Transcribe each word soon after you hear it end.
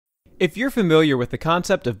If you're familiar with the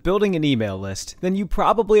concept of building an email list, then you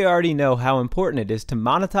probably already know how important it is to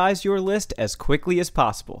monetize your list as quickly as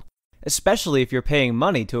possible, especially if you're paying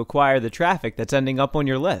money to acquire the traffic that's ending up on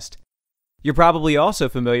your list. You're probably also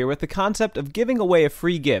familiar with the concept of giving away a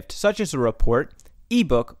free gift, such as a report,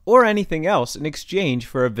 ebook, or anything else in exchange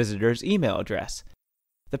for a visitor's email address.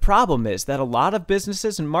 The problem is that a lot of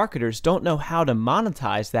businesses and marketers don't know how to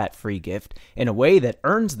monetize that free gift in a way that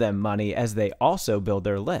earns them money as they also build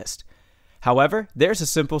their list. However, there's a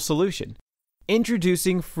simple solution.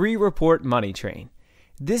 Introducing Free Report Money Train.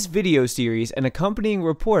 This video series and accompanying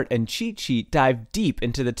report and cheat sheet dive deep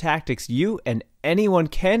into the tactics you and anyone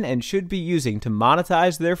can and should be using to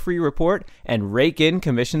monetize their free report and rake in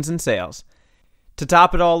commissions and sales. To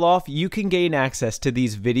top it all off, you can gain access to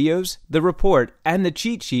these videos, the report, and the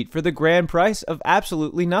cheat sheet for the grand price of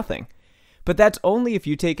absolutely nothing. But that's only if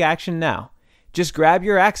you take action now. Just grab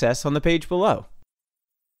your access on the page below.